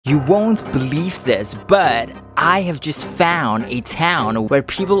You won't believe this, but I have just found a town where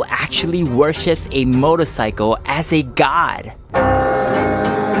people actually worships a motorcycle as a god.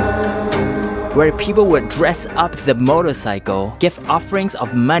 Where people would dress up the motorcycle, give offerings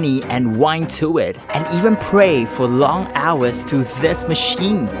of money and wine to it, and even pray for long hours to this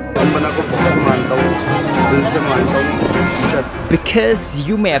machine. Because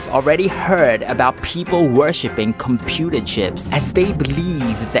you may have already heard about people worshipping computer chips, as they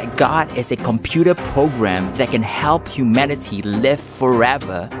believe that God is a computer program that can help humanity live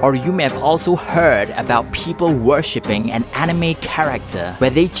forever. Or you may have also heard about people worshipping an anime character, where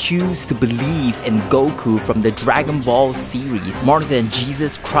they choose to believe in Goku from the Dragon Ball series more than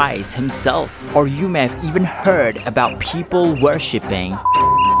Jesus Christ himself. Or you may have even heard about people worshipping.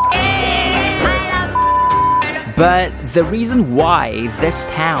 But the reason why this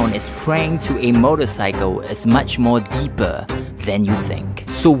town is praying to a motorcycle is much more deeper than you think.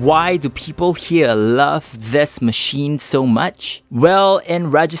 So why do people here love this machine so much? Well, in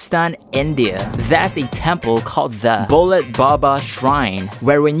Rajasthan, India, there's a temple called the Bholat Baba Shrine,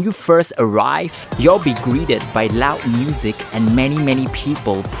 where when you first arrive, you'll be greeted by loud music and many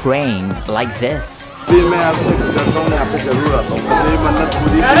people praying like this.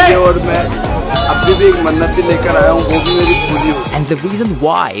 And the reason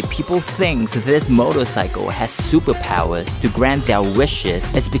why people think this motorcycle has superpowers to grant their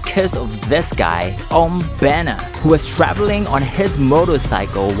wishes is because of this guy, Om Bena, who was traveling on his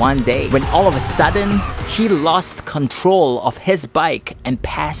motorcycle one day when all of a sudden, he lost control of his bike and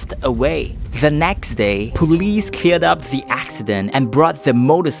passed away. The next day, police cleared up the accident and brought the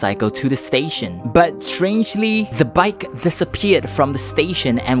motorcycle to the station. But strangely, the bike disappeared from the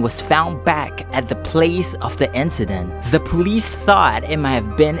station and was found back at the place of the incident. The police thought it might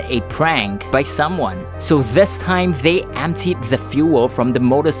have been a prank by someone. So this time, they emptied the fuel from the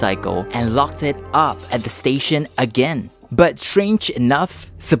motorcycle and locked it up at the station again. But strange enough,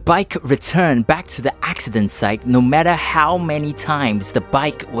 the bike returned back to the accident site no matter how many times the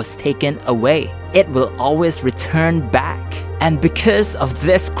bike was taken away. It will always return back. And because of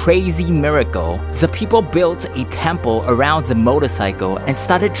this crazy miracle, the people built a temple around the motorcycle and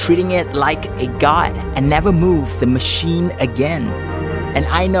started treating it like a god and never moved the machine again. And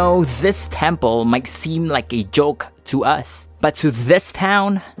I know this temple might seem like a joke to us, but to this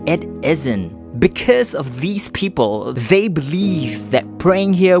town, it isn't. Because of these people, they believe that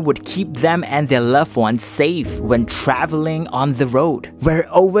praying here would keep them and their loved ones safe when traveling on the road, where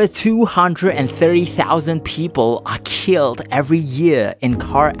over 230,000 people are killed every year in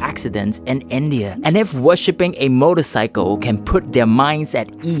car accidents in India. And if worshipping a motorcycle can put their minds at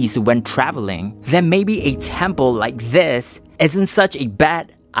ease when traveling, then maybe a temple like this isn't such a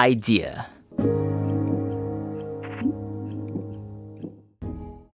bad idea.